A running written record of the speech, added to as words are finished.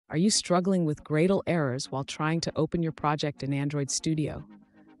Are you struggling with Gradle errors while trying to open your project in Android Studio?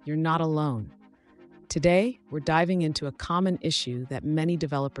 You're not alone. Today, we're diving into a common issue that many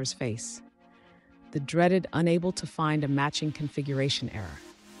developers face: the dreaded unable to find a matching configuration error.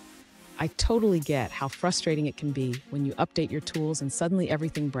 I totally get how frustrating it can be when you update your tools and suddenly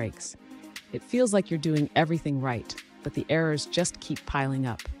everything breaks. It feels like you're doing everything right, but the errors just keep piling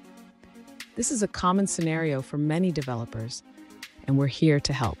up. This is a common scenario for many developers, and we're here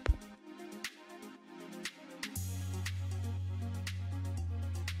to help.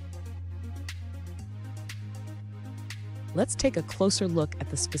 Let's take a closer look at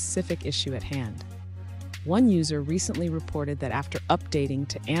the specific issue at hand. One user recently reported that after updating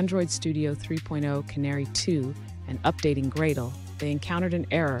to Android Studio 3.0 Canary 2 and updating Gradle, they encountered an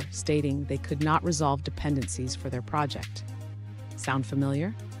error stating they could not resolve dependencies for their project. Sound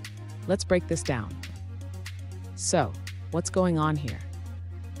familiar? Let's break this down. So, what's going on here?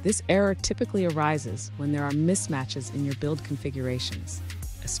 This error typically arises when there are mismatches in your build configurations,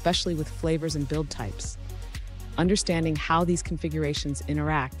 especially with flavors and build types. Understanding how these configurations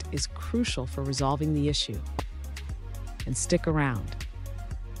interact is crucial for resolving the issue. And stick around.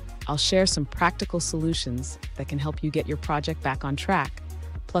 I'll share some practical solutions that can help you get your project back on track,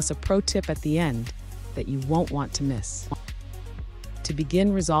 plus a pro tip at the end that you won't want to miss. To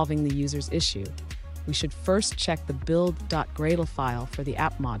begin resolving the user's issue, we should first check the build.gradle file for the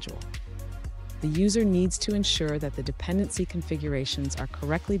app module. The user needs to ensure that the dependency configurations are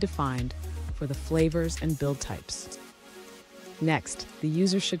correctly defined for the flavors and build types. Next, the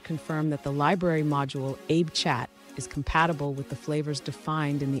user should confirm that the library module ABChat is compatible with the flavors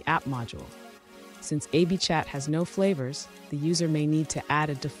defined in the app module. Since ABChat has no flavors, the user may need to add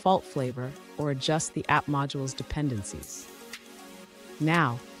a default flavor or adjust the app module's dependencies.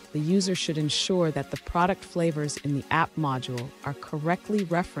 Now, the user should ensure that the product flavors in the app module are correctly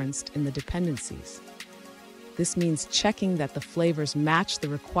referenced in the dependencies. This means checking that the flavors match the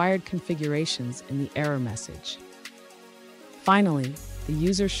required configurations in the error message. Finally, the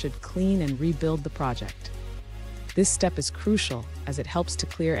user should clean and rebuild the project. This step is crucial as it helps to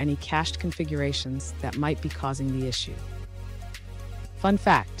clear any cached configurations that might be causing the issue. Fun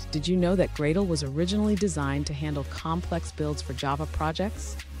fact, did you know that Gradle was originally designed to handle complex builds for Java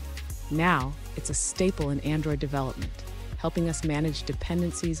projects? Now, it's a staple in Android development, helping us manage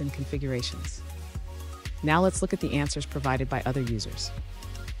dependencies and configurations. Now let's look at the answers provided by other users.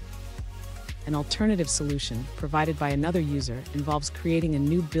 An alternative solution provided by another user involves creating a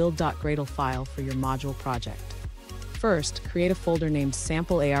new build.gradle file for your module project. First, create a folder named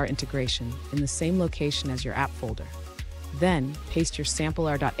Sample AR Integration in the same location as your app folder. Then, paste your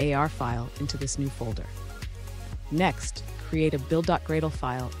sampler.ar file into this new folder. Next, create a build.gradle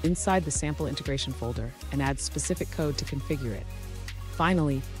file inside the sample integration folder and add specific code to configure it.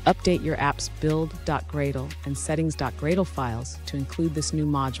 Finally, update your app's build.gradle and settings.gradle files to include this new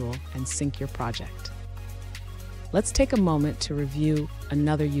module and sync your project. Let's take a moment to review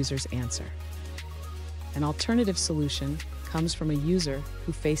another user's answer. An alternative solution comes from a user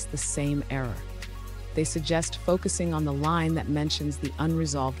who faced the same error. They suggest focusing on the line that mentions the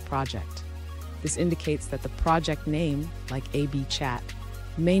unresolved project. This indicates that the project name, like ABChat,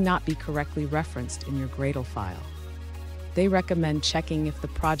 may not be correctly referenced in your Gradle file. They recommend checking if the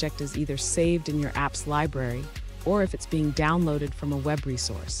project is either saved in your app's library or if it's being downloaded from a web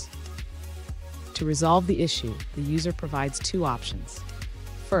resource. To resolve the issue, the user provides two options.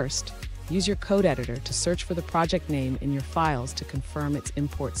 First, use your code editor to search for the project name in your files to confirm its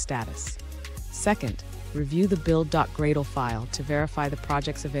import status. Second, review the build.gradle file to verify the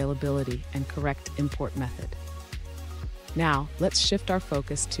project's availability and correct import method. Now, let's shift our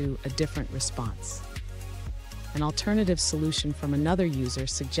focus to a different response. An alternative solution from another user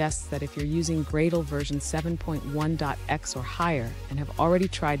suggests that if you're using Gradle version 7.1.x or higher and have already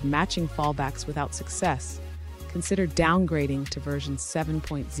tried matching fallbacks without success, consider downgrading to version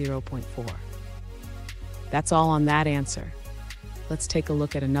 7.0.4. That's all on that answer. Let's take a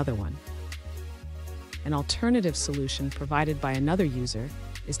look at another one. An alternative solution provided by another user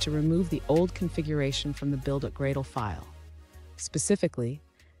is to remove the old configuration from the build.gradle file. Specifically,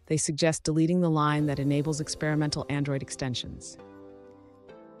 they suggest deleting the line that enables experimental Android extensions.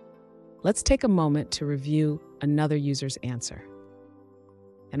 Let's take a moment to review another user's answer.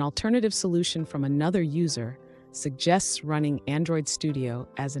 An alternative solution from another user suggests running Android Studio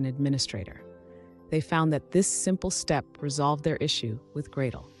as an administrator. They found that this simple step resolved their issue with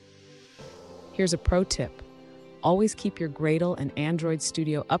Gradle. Here's a pro tip. Always keep your Gradle and Android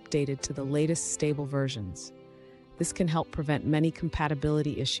Studio updated to the latest stable versions. This can help prevent many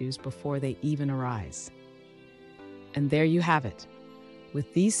compatibility issues before they even arise. And there you have it.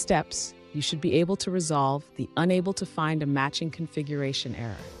 With these steps, you should be able to resolve the unable to find a matching configuration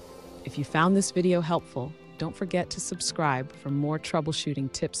error. If you found this video helpful, don't forget to subscribe for more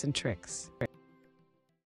troubleshooting tips and tricks.